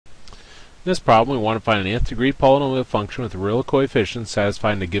In this problem, we want to find an nth degree polynomial function with real coefficients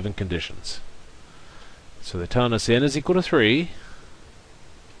satisfying the given conditions. So they're telling us n is equal to 3,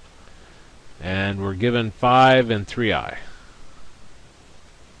 and we're given 5 and 3i.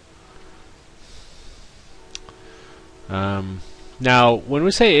 Now, when we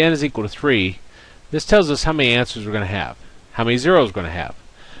say n is equal to 3, this tells us how many answers we're going to have, how many zeros we're going to have.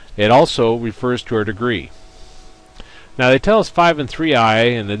 It also refers to our degree. Now they tell us 5 and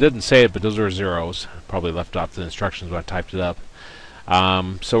 3i, and they didn't say it, but those are zeros. Probably left off the instructions when I typed it up.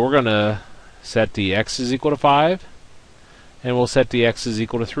 So we're going to set the x is equal to 5, and we'll set the x is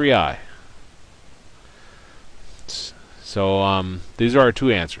equal to 3i. So these are our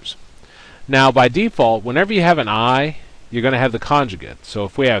two answers. Now by default, whenever you have an I, you're going to have the conjugate. So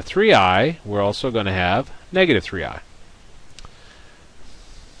if we have 3i, we're also going to have negative 3i.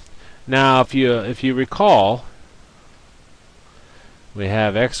 Now if you recall, we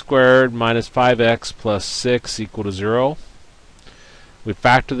have x squared minus 5x plus 6 equal to 0. We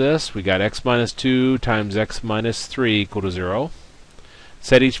factor this. We got x minus 2 times x minus 3 equal to 0.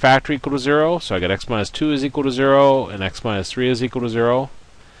 Set each factor equal to 0. So I got x minus 2 is equal to 0, and x minus 3 is equal to 0.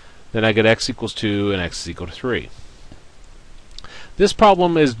 Then I get x equals 2, and x is equal to 3. This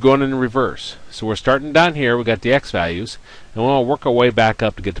problem is going in reverse. So we're starting down here. We got the x values, and we want to work our way back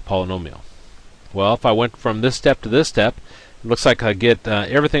up to get the polynomial. Well, if I went from this step to this step, it looks like I get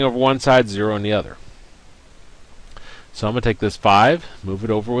everything over one side, 0 on the other. So I'm going to take this 5, move it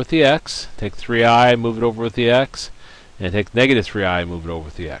over with the x, take 3i, move it over with the x, and take negative 3i, move it over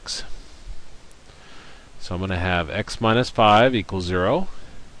with the x. So I'm going to have x minus 5 equals 0,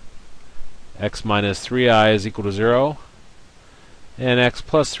 x minus 3i is equal to 0, and x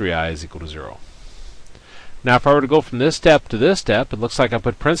plus 3i is equal to 0. Now if I were to go from this step to this step, it looks like I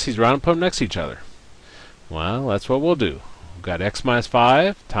put parentheses around and put them next to each other. Well, that's what we'll do. We've got x minus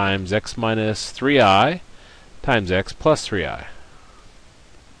 5 times x minus 3i times x plus 3i.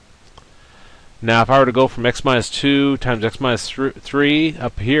 Now if I were to go from x minus 2 times x minus 3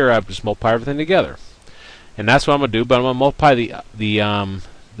 up here, I'd just multiply everything together. And that's what I'm going to do, but I'm going to multiply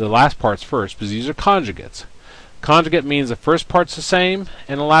the last parts first, because these are conjugates. Conjugate means the first part's the same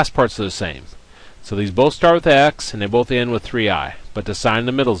and the last part's the same. So these both start with x and they both end with 3i, but the sign in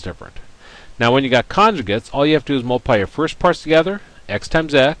the middle is different. Now when you got conjugates, all you have to do is multiply your first parts together, x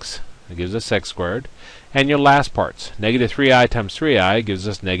times x, that gives us x squared, and your last parts, negative 3i times 3i gives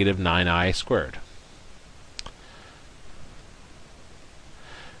us negative 9i squared.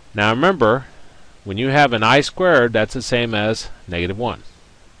 Now remember, when you have an i squared, that's the same as negative 1.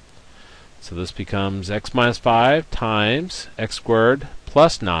 So this becomes x minus 5 times x squared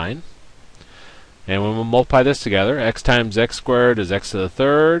plus 9. And when we multiply this together, x times x squared is x to the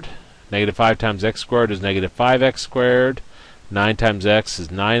third, negative 5 times x squared is negative 5x squared, 9 times x is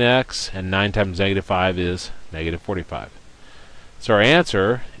 9x, and 9 times negative 5 is negative 45. So our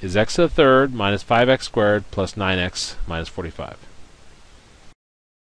answer is x to the third minus 5x squared plus 9x minus 45.